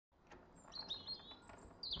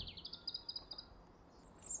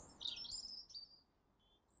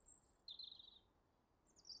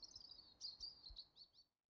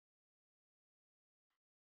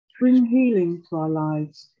Bring healing to our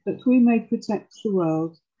lives, that we may protect the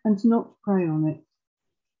world and not prey on it,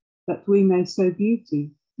 that we may sow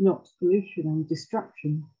beauty, not pollution and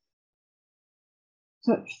destruction.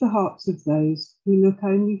 Touch the hearts of those who look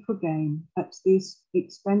only for gain at the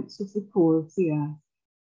expense of the poor of the earth.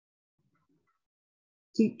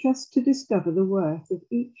 Teach us to discover the worth of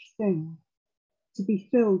each thing, to be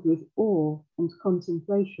filled with awe and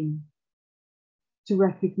contemplation, to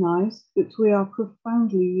recognize that we are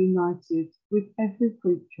profoundly united with every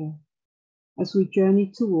creature as we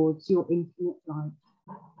journey towards your infinite light.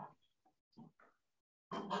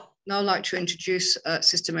 Now I'd like to introduce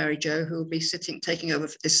Sister Mary Jo, who will be taking over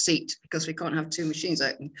this seat because we can't have two machines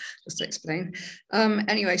open, just to explain.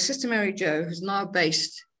 Anyway, Sister Mary Jo, who's now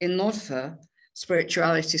based in Nodfa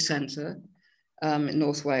Spirituality Centre in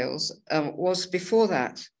North Wales, was before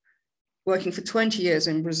that working for 20 years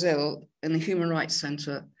in Brazil in the Human Rights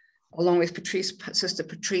Centre, along with Sister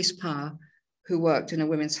Patrice Power, who worked in a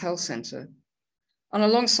women's health centre. And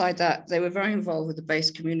alongside that, they were very involved with the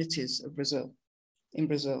base communities of Brazil.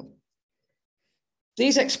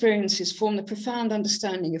 These experiences formed a profound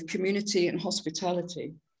understanding of community and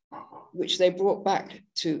hospitality, which they brought back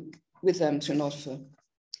with them to Nodfa.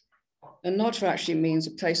 And Nodfa actually means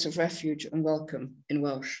a place of refuge and welcome in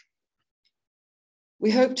Welsh. We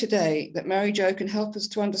hope today that Mary Jo can help us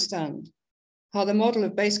to understand how the model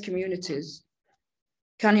of base communities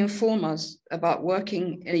can inform us about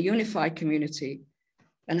working in a unified community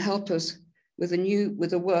and help us with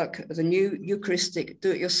the work of the new Eucharistic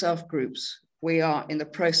do-it-yourself groups we are in the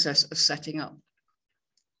process of setting up.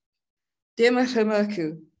 Dear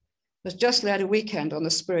McElroy has just led a weekend on the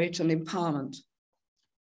spirit and empowerment,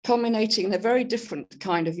 culminating in a very different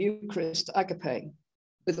kind of Eucharist agape,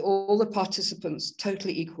 with all the participants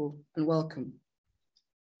totally equal and welcome.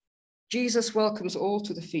 Jesus welcomes all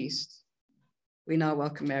to the feast. We now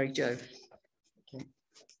welcome Mary Jo. Okay.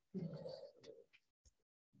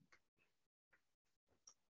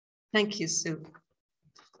 Thank you, Sue.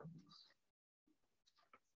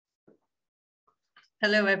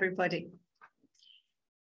 Hello, everybody.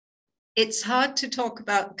 It's hard to talk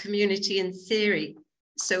about community in theory,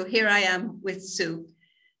 so here I am with Sue,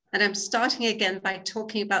 and I'm starting again by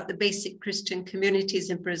talking about the basic Christian communities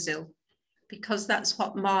in Brazil, because that's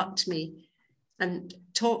what marked me and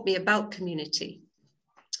taught me about community.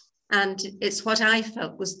 And it's what I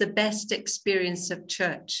felt was the best experience of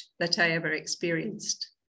church that I ever experienced.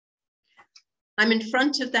 I'm in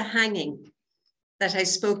front of the hanging that I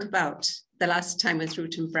spoke about the last time with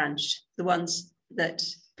Root and Branch, the ones that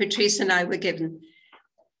Patrice and I were given,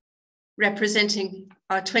 representing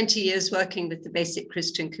our 20 years working with the basic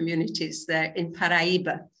Christian communities there in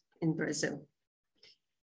Paraíba in Brazil.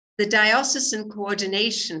 The diocesan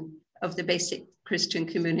coordination of the basic Christian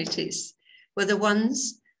communities were the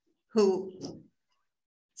ones who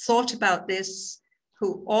thought about this,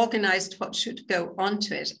 who organized what should go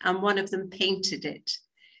onto it, and one of them painted it.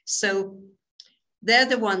 So they're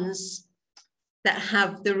the ones that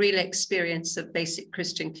have the real experience of basic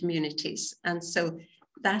Christian communities. And so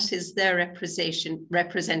that is their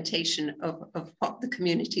representation of what the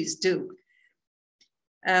communities do.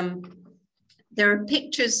 There are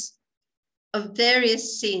pictures of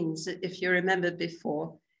various scenes, if you remember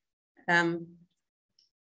before, and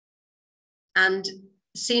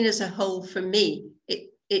seen as a whole for me,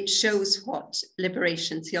 it shows what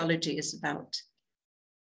liberation theology is about.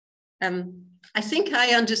 I think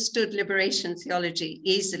I understood liberation theology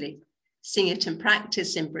easily, seeing it in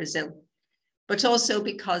practice in Brazil, but also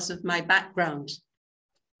because of my background.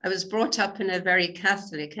 I was brought up in a very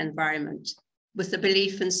Catholic environment with a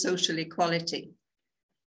belief in social equality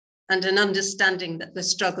and an understanding that the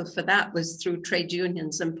struggle for that was through trade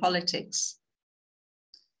unions and politics.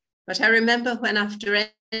 But I remember when, after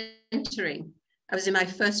entering, I was in my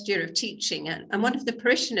first year of teaching, and one of the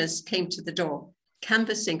parishioners came to the door,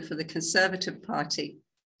 canvassing for the Conservative Party.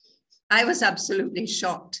 I was absolutely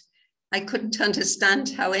shocked. I couldn't understand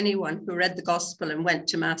how anyone who read the gospel and went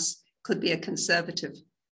to Mass could be a conservative.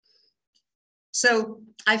 So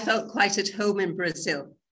I felt quite at home in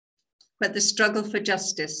Brazil, where the struggle for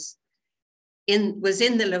justice was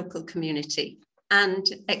in the local community and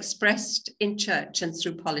expressed in church and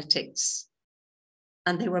through politics,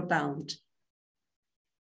 and they were bound.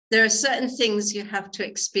 There are certain things you have to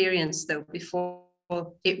experience, though, before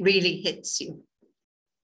it really hits you.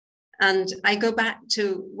 And I go back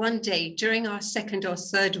to one day during our second or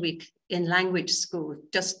third week in language school,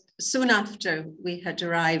 just soon after we had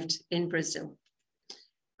arrived in Brazil.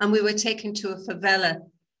 And we were taken to a favela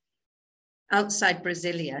outside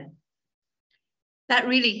Brasilia. That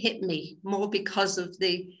really hit me more because of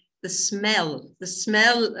the the smell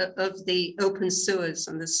of the open sewers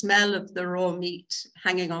and the smell of the raw meat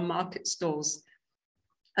hanging on market stalls,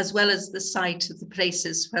 as well as the sight of the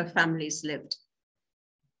places where families lived.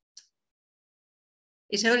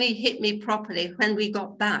 It only hit me properly when we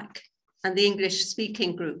got back and the English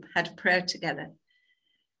speaking group had prayer together.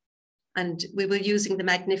 And we were using the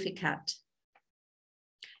Magnificat.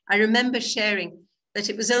 I remember sharing that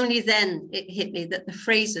it was only then it hit me that the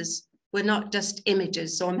phrases were not just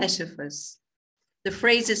images or metaphors. The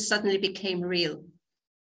phrases suddenly became real.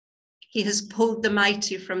 He has pulled the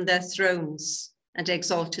mighty from their thrones and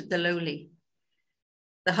exalted the lowly.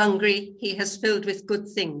 The hungry he has filled with good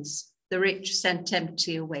things, the rich sent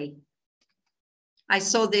empty away. I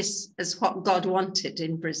saw this as what God wanted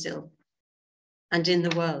in Brazil and in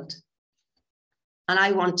the world. And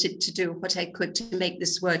I wanted to do what I could to make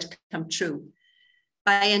this word come true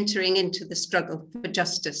by entering into the struggle for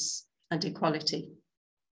justice and equality.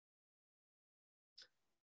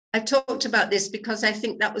 I've talked about this because I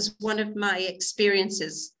think that was one of my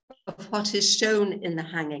experiences of what is shown in the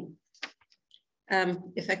hanging.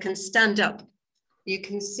 If I can stand up, you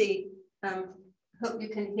can see, hope you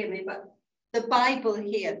can hear me, but the Bible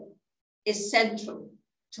here is central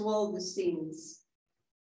to all the scenes.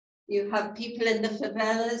 You have people in the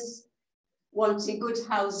favelas wanting good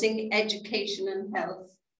housing, education, and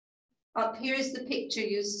health. Up here is the picture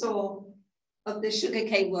you saw of the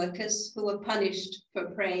sugarcane workers who were punished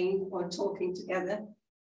for praying or talking together.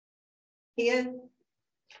 Here,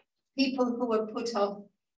 people who were put off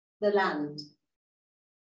the land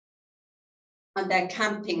and they're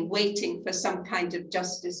camping, waiting for some kind of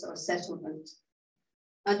justice or settlement.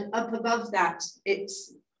 And up above that,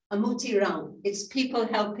 it's a mutirão. It's people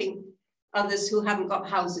helping others who haven't got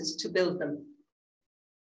houses to build them.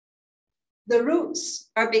 The roots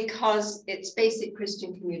are because it's basic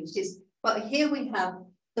Christian communities, but here we have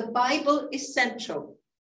the Bible is central.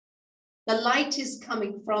 The light is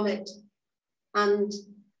coming from it, and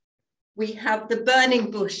we have the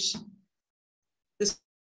burning bush, the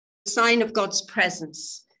sign of God's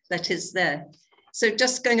presence that is there. So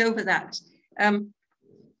just going over that,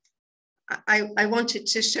 I wanted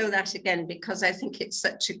to show that again because I think it's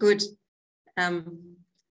such a good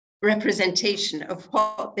representation of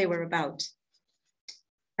what they were about.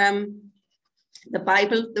 The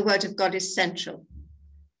Bible, the Word of God, is central,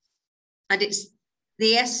 and it's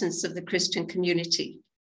the essence of the Christian community.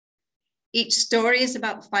 Each story is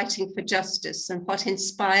about fighting for justice, and what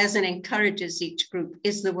inspires and encourages each group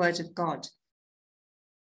is the Word of God.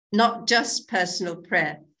 Not just personal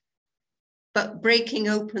prayer, but breaking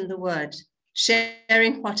open the Word,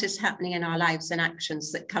 sharing what is happening in our lives and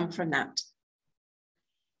actions that come from that.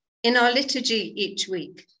 In our liturgy each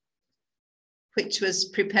week, which was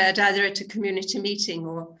prepared either at a community meeting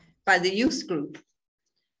or by the youth group,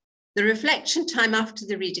 the reflection time after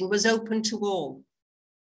the reading was open to all.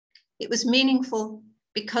 It was meaningful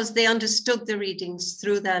because they understood the readings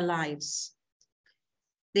through their lives.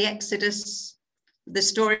 The Exodus, the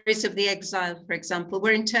stories of the exile, for example,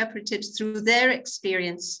 were interpreted through their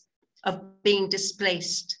experience of being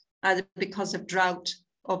displaced, either because of drought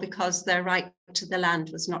or because their right to the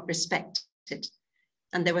land was not respected.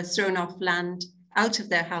 And they were thrown off land, out of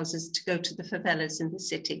their houses to go to the favelas in the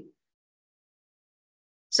city.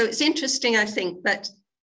 So it's interesting, I think, that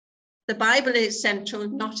the Bible is central,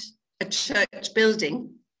 not a church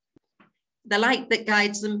building. The light that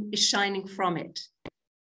guides them is shining from it.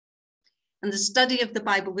 And the study of the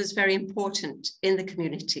Bible was very important in the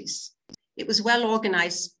communities. It was well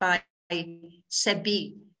organized by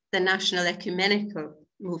SEBI, the National Ecumenical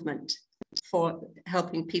Movement, for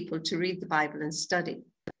helping people to read the Bible and study.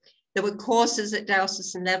 There were courses at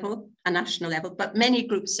diocesan level and national level, but many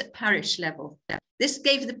groups at parish level. This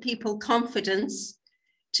gave the people confidence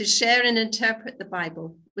to share and interpret the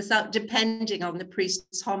Bible without depending on the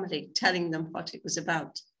priest's homily telling them what it was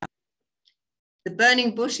about. The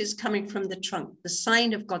burning bush is coming from the trunk, the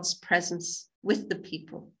sign of God's presence with the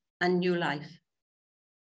people and new life.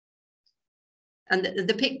 And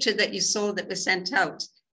the picture that you saw that was sent out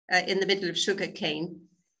in the middle of sugarcane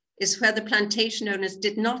is where the plantation owners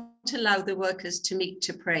did not allow the workers to meet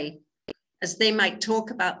to pray, as they might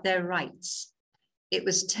talk about their rights. It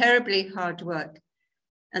was terribly hard work,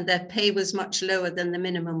 and their pay was much lower than the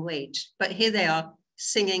minimum wage. But here they are,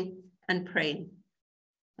 singing and praying.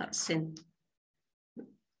 That's sin.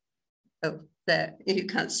 Oh, there, you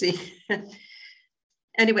can't see.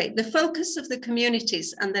 Anyway, the focus of the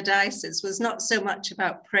communities and the diocese was not so much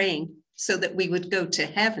about praying so that we would go to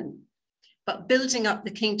heaven, but building up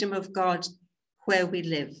the kingdom of God where we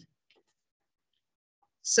live.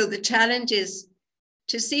 So the challenge is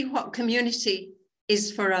to see what community is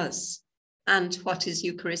for us and what is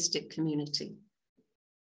Eucharistic community.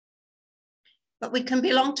 But we can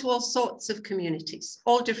belong to all sorts of communities,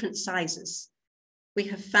 all different sizes. We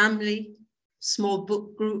have family, small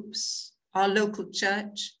book groups, our local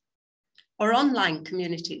church, or online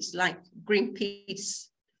communities like Greenpeace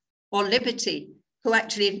or Liberty, who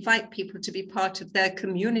actually invite people to be part of their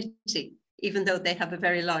community, even though they have a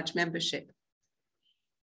very large membership.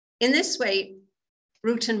 In this way,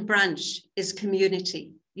 Root and Branch is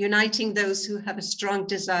community, uniting those who have a strong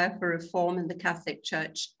desire for reform in the Catholic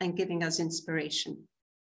Church and giving us inspiration,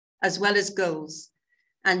 as well as goals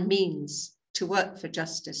and means to work for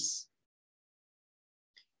justice.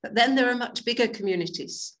 But then there are much bigger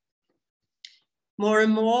communities. More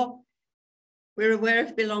and more, we're aware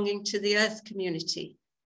of belonging to the Earth community.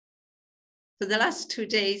 For the last 2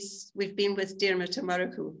 days, we've been with Diarmuid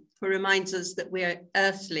O'Murrough, who reminds us that we are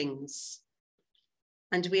earthlings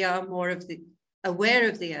and we are more aware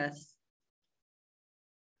of the earth.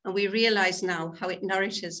 And we realize now how it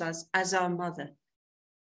nourishes us as our mother.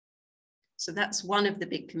 So that's one of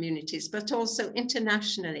the big communities, but also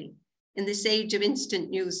internationally, in this age of instant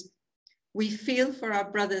news, we feel for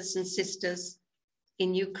our brothers and sisters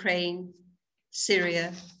in Ukraine,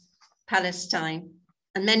 Syria, Palestine,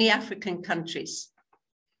 and many African countries.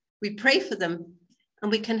 We pray for them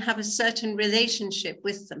and we can have a certain relationship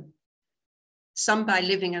with them. Some by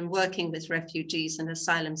living and working with refugees and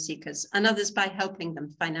asylum seekers, and others by helping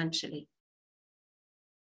them financially.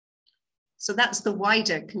 So that's the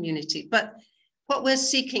wider community. But what we're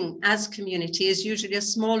seeking as community is usually a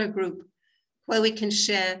smaller group where we can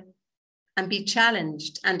share and be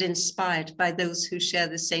challenged and inspired by those who share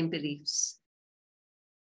the same beliefs.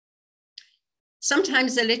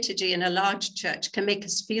 Sometimes a liturgy in a large church can make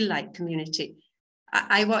us feel like community.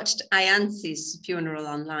 I watched Ianthe's funeral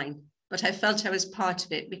online, but I felt I was part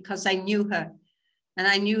of it because I knew her and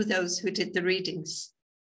I knew those who did the readings.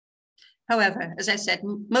 However, as I said,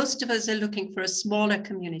 most of us are looking for a smaller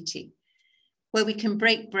community where we can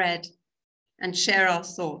break bread and share our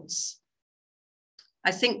thoughts.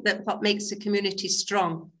 I think that what makes a community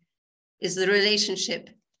strong is the relationship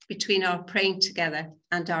between our praying together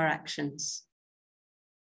and our actions.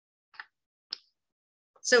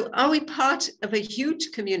 So are we part of a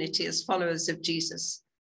huge community as followers of Jesus?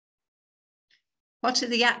 What are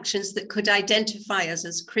the actions that could identify us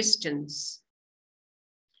as Christians?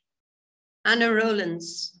 Anna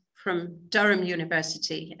Rowlands from Durham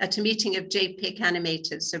University, at a meeting of JPIC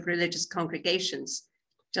animators of religious congregations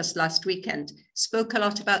just last weekend, spoke a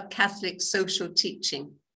lot about Catholic social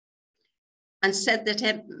teaching and said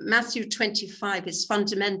that Matthew 25 is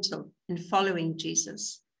fundamental in following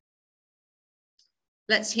Jesus.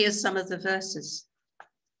 Let's hear some of the verses.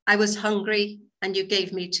 I was hungry and you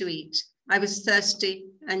gave me to eat. I was thirsty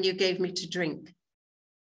and you gave me to drink.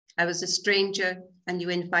 I was a stranger and you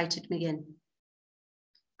invited me in.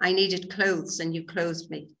 I needed clothes and you clothed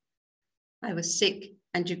me. I was sick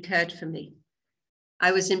and you cared for me.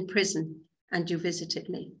 I was in prison and you visited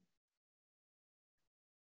me.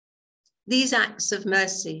 These acts of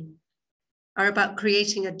mercy are about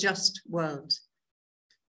creating a just world.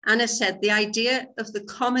 Anna said the idea of the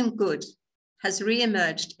common good has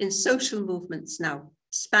re-emerged in social movements now,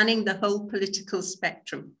 spanning the whole political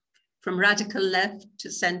spectrum, from radical left to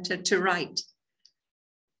centre to right.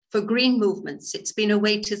 For green movements, it's been a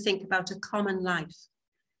way to think about a common life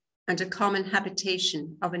and a common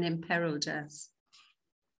habitation of an imperiled earth.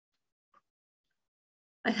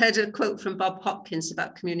 I heard a quote from Bob Hopkins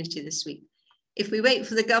about community this week. If we wait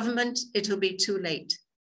for the government, it'll be too late.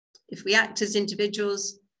 If we act as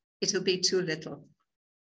individuals, it'll be too little.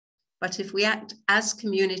 But if we act as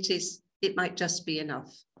communities, it might just be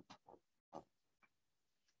enough.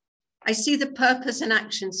 I see the purpose and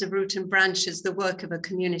actions of Root and Branch as the work of a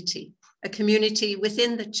community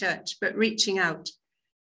within the church, but reaching out,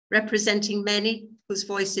 representing many whose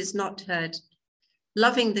voice is not heard,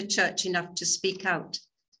 loving the church enough to speak out,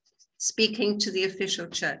 speaking to the official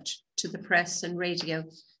church, to the press and radio,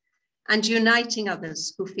 and uniting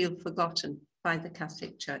others who feel forgotten by the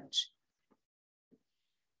Catholic Church.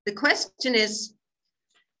 The question is,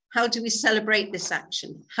 how do we celebrate this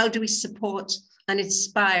action? How do we support and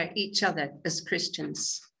inspire each other as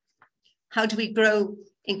Christians? How do we grow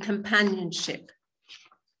in companionship?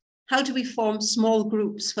 How do we form small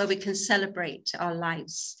groups where we can celebrate our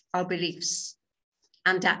lives, our beliefs,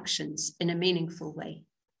 and actions in a meaningful way?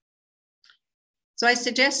 So I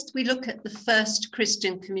suggest we look at the first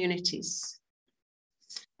Christian communities.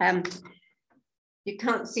 You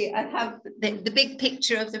can't see, I have the big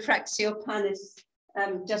picture of the Fractio Panis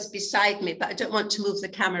just beside me, but I don't want to move the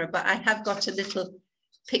camera, but I have got a little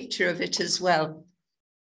picture of it as well.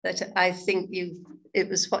 that I think it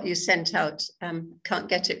was what you sent out. Can't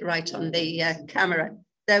get it right on the camera.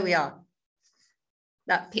 There we are.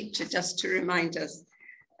 That picture, just to remind us.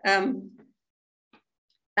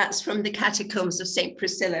 That's from the Catacombs of St.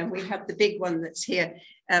 Priscilla, and we have the big one that's here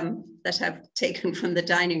that I've taken from the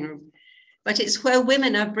dining room. But it's where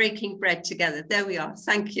women are breaking bread together. There we are.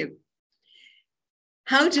 Thank you.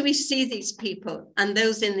 How do we see these people and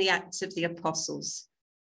those in the Acts of the Apostles?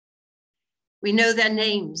 We know their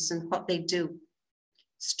names and what they do.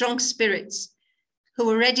 Strong spirits who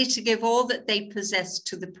were ready to give all that they possessed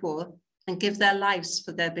to the poor and give their lives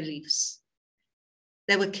for their beliefs.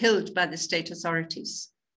 They were killed by the state authorities,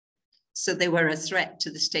 so they were a threat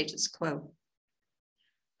to the status quo.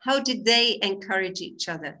 How did they encourage each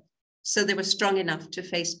other so they were strong enough to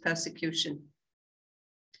face persecution?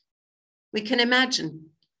 We can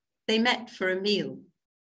imagine they met for a meal.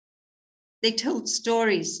 They told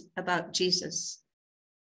stories about Jesus.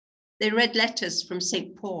 They read letters from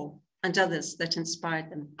St. Paul and others that inspired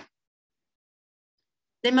them.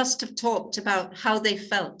 They must have talked about how they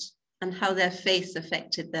felt and how their faith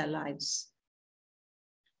affected their lives.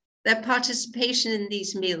 Their participation in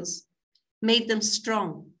these meals made them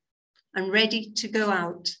strong and ready to go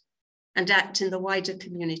out and act in the wider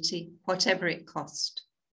community, whatever it cost.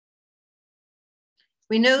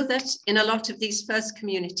 We know that in a lot of these first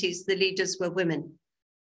communities, the leaders were women.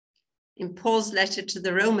 In Paul's letter to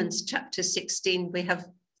the Romans, chapter 16, we have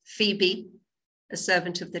Phoebe, a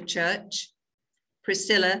servant of the church,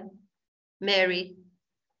 Priscilla, Mary,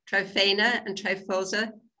 Tryphena and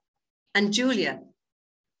Tryphosa, and Julia.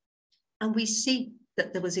 And we see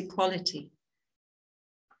that there was equality.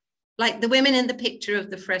 Like the women in the picture of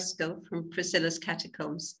the fresco from Priscilla's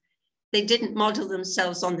catacombs, they didn't model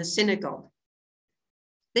themselves on the synagogue.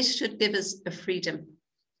 This should give us a freedom.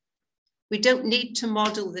 We don't need to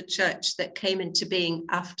model the church that came into being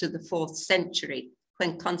after the 4th century,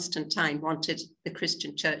 when Constantine wanted the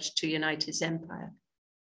Christian church to unite his empire.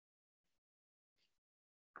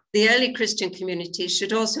 The early Christian communities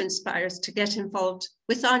should also inspire us to get involved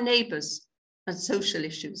with our neighbors and social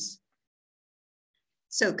issues.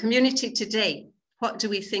 So, community today, what do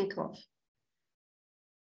we think of?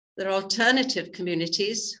 There are alternative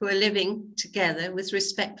communities who are living together with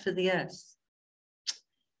respect for the earth.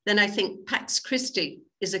 Then I think Pax Christi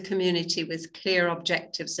is a community with clear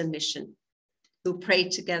objectives and mission, who pray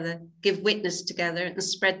together, give witness together, and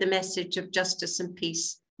spread the message of justice and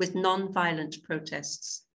peace with non-violent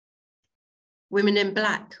protests. Women in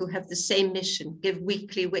Black, who have the same mission, give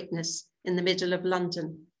weekly witness in the middle of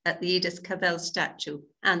London at the Edith Cavell statue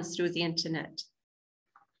and through the internet.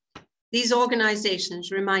 These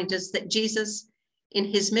organizations remind us that Jesus, in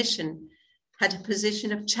his mission, had a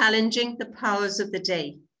position of challenging the powers of the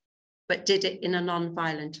day, but did it in a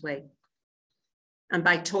non-violent way and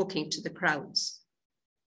by talking to the crowds.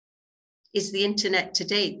 Is the internet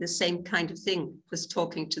today the same kind of thing as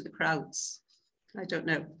talking to the crowds? I don't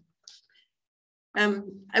know.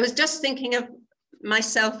 I was just thinking of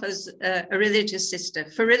myself as a religious sister.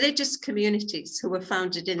 For religious communities who were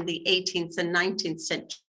founded in the 18th and 19th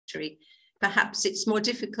century, perhaps it's more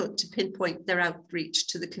difficult to pinpoint their outreach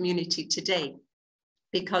to the community today,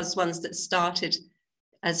 because ones that started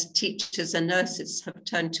as teachers and nurses have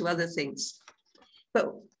turned to other things.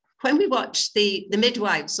 But when we watch the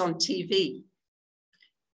midwives on TV,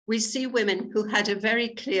 we see women who had a very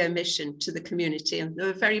clear mission to the community, and they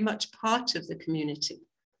were very much part of the community.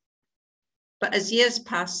 But as years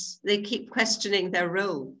pass, they keep questioning their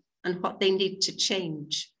role and what they need to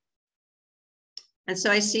change. And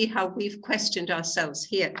so I see how we've questioned ourselves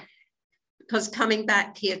here, because coming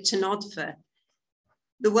back here to Nodfa,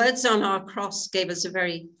 the words on our cross gave us a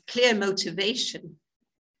very clear motivation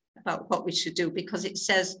about what we should do, because it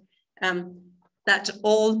says that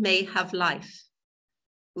all may have life.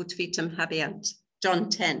 Ut vitam habeant, John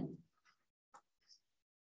 10.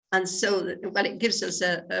 And so, well, it gives us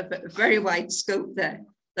a very wide scope there,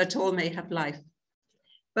 that all may have life.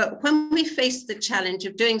 But when we faced the challenge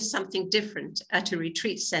of doing something different at a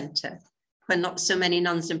retreat center, when not so many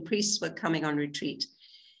nuns and priests were coming on retreat,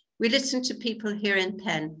 we listened to people here in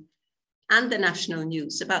Penn and the national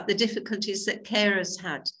news about the difficulties that carers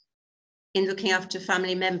had in looking after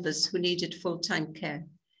family members who needed full-time care,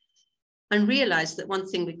 and realized that one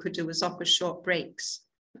thing we could do was offer short breaks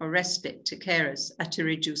or respite to carers at a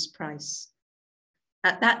reduced price.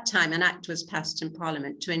 At that time, an act was passed in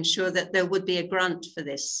Parliament to ensure that there would be a grant for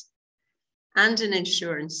this and an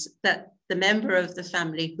insurance that the member of the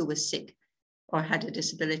family who was sick or had a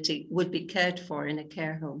disability would be cared for in a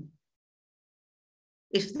care home.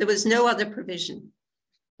 If there was no other provision,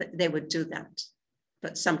 they would do that.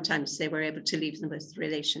 but sometimes they were able to leave them with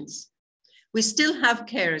relations. We still have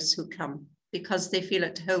carers who come because they feel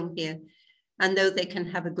at home here and know they can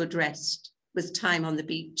have a good rest with time on the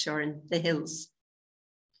beach or in the hills.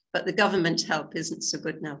 But the government help isn't so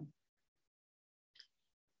good now.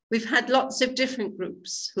 We've had lots of different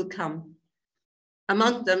groups who come.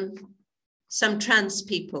 Among them, some trans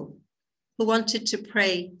people who wanted to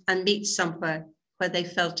pray and meet somewhere where they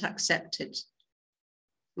felt accepted.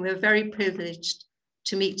 We're very privileged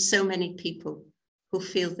to meet so many people who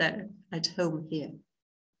feel they're at home here.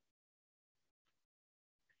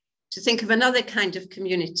 To think of another kind of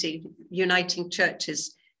community, uniting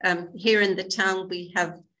churches. Here in the town, we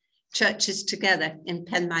have Churches Together in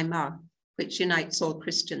Penmaimar, which unites all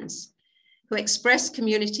Christians, who express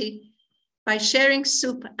community by sharing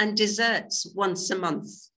soup and desserts once a month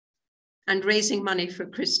and raising money for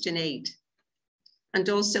Christian aid, and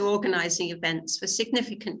also organizing events for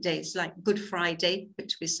significant days like Good Friday,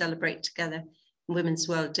 which we celebrate together, and Women's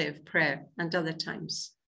World Day of Prayer, and other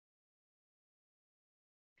times.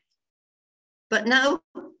 But now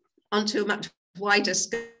onto a much wider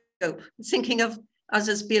scope, thinking of us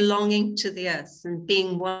as belonging to the earth and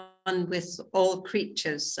being one with all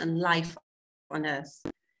creatures and life on earth.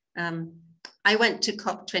 I went to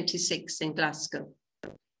COP26 in Glasgow.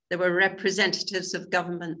 There were representatives of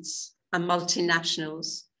governments and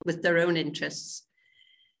multinationals with their own interests.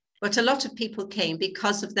 But a lot of people came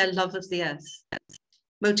because of their love of the earth,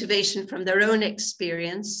 motivation from their own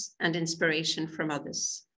experience and inspiration from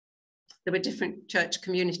others. There were different church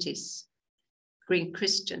communities, Green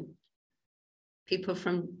Christian, people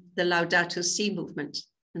from the Laudato Si movement.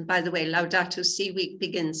 And by the way, Laudato Si week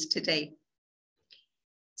begins today.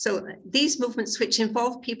 So these movements, which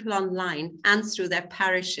involve people online and through their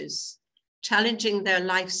parishes, challenging their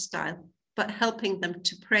lifestyle, but helping them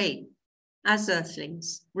to pray as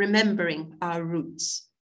earthlings, remembering our roots.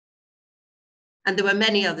 And there were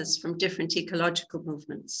many others from different ecological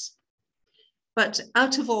movements. But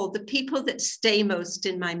out of all, the people that stay most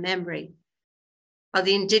in my memory are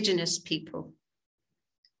the indigenous people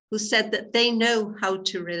who said that they know how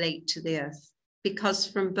to relate to the earth because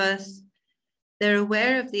from birth, they're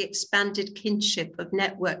aware of the expanded kinship of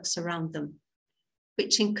networks around them,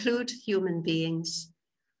 which include human beings,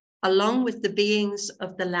 along with the beings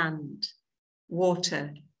of the land,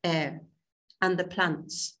 water, air, and the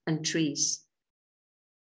plants and trees.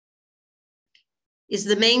 Is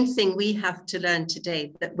the main thing we have to learn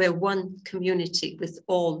today, that we're one community with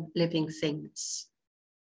all living things.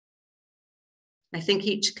 I think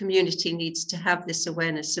each community needs to have this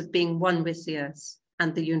awareness of being one with the earth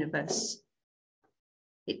and the universe.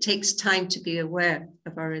 It takes time to be aware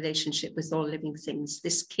of our relationship with all living things,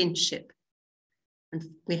 this kinship, and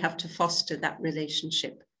we have to foster that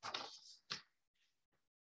relationship.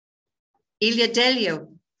 Ilia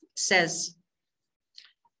Delio says,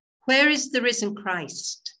 "Where is the risen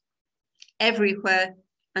Christ? Everywhere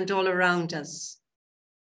and all around us.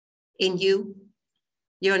 In you,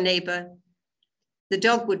 your neighbor, the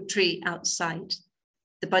dogwood tree outside,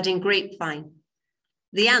 the budding grapevine,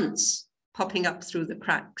 the ants popping up through the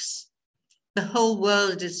cracks. The whole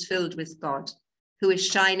world is filled with God, who is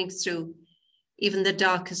shining through even the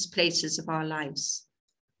darkest places of our lives.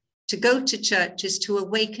 To go to church is to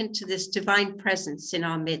awaken to this divine presence in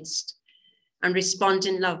our midst and respond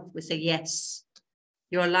in love with a yes.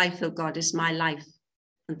 Your life, O God, is my life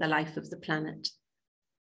and the life of the planet."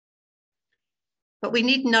 But we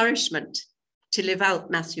need nourishment to live out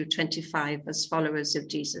Matthew 25 as followers of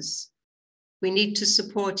Jesus. We need to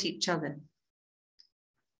support each other.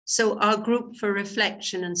 So our group for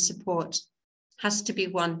reflection and support has to be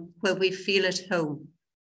one where we feel at home.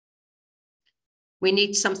 We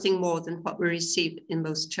need something more than what we receive in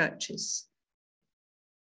most churches.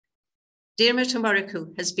 Diarmaid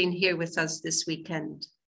O'Murrochú has been here with us this weekend,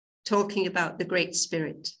 talking about the Great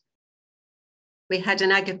Spirit. We had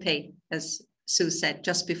an agape, as Sue said,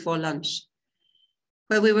 just before lunch,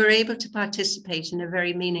 where we were able to participate in a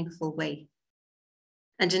very meaningful way,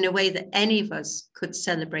 and in a way that any of us could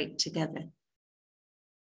celebrate together.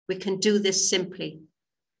 We can do this simply,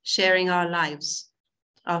 sharing our lives,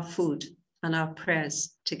 our food, and our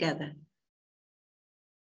prayers together.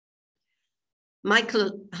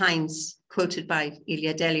 Michael Hines, quoted by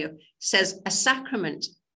Ilia Delio, says, "A sacrament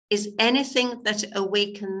is anything that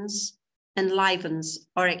awakens, enlivens,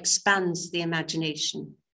 or expands the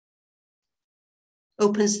imagination,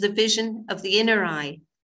 opens the vision of the inner eye,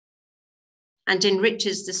 and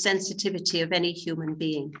enriches the sensitivity of any human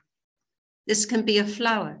being. This can be a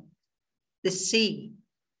flower, the sea,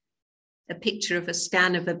 a picture of a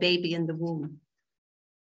scan of a baby in the womb."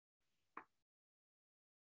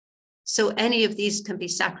 So any of these can be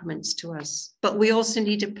sacraments to us, but we also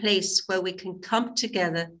need a place where we can come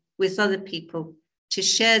together with other people to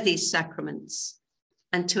share these sacraments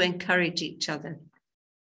and to encourage each other.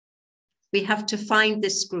 We have to find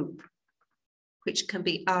this group, which can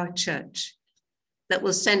be our church, that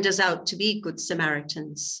will send us out to be good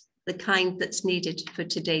Samaritans, the kind that's needed for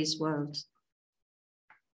today's world.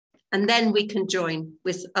 And then we can join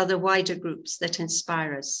with other wider groups that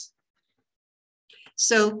inspire us.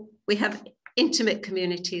 So we have intimate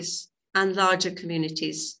communities and larger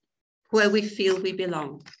communities where we feel we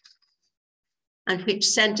belong and which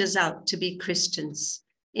send us out to be Christians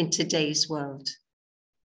in today's world.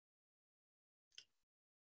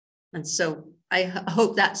 And so I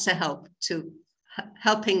hope that's a help to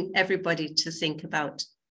helping everybody to think about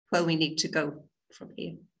where we need to go from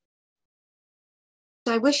here.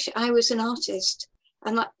 I wish I was an artist.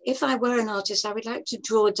 And if I were an artist, I would like to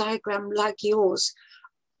draw a diagram like yours,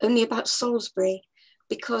 only about Salisbury,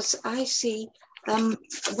 because I see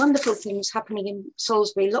wonderful things happening in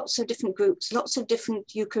Salisbury, lots of different groups, lots of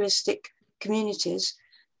different Eucharistic communities,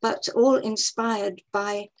 but all inspired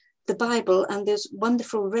by the Bible, and there's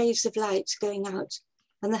wonderful rays of light going out,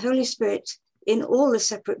 and the Holy Spirit in all the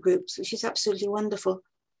separate groups, which is absolutely wonderful.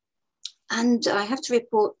 And I have to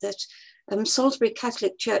report that Salisbury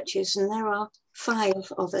Catholic churches, and there are 5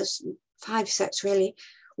 of us, 5 sets really,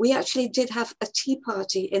 we actually did have a tea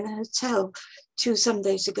party in a hotel 2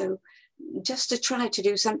 Sundays ago, just to try to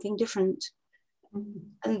do something different.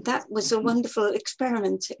 And that was a wonderful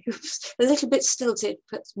experiment. It was a little bit stilted,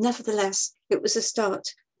 but nevertheless, it was a start.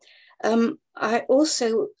 I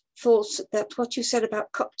also thought that what you said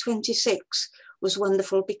about COP26 was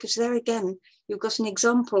wonderful, because there again, you've got an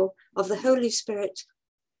example of the Holy Spirit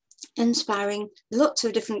inspiring lots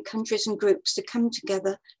of different countries and groups to come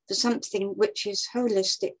together for something which is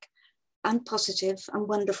holistic and positive and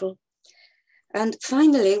wonderful. And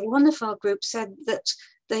finally, one of our groups said that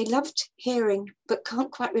they loved hearing, but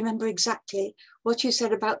can't quite remember exactly what you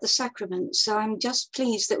said about the sacraments. So I'm just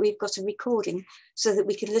pleased that we've got a recording so that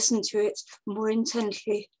we can listen to it more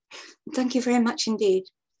intently. Thank you very much indeed.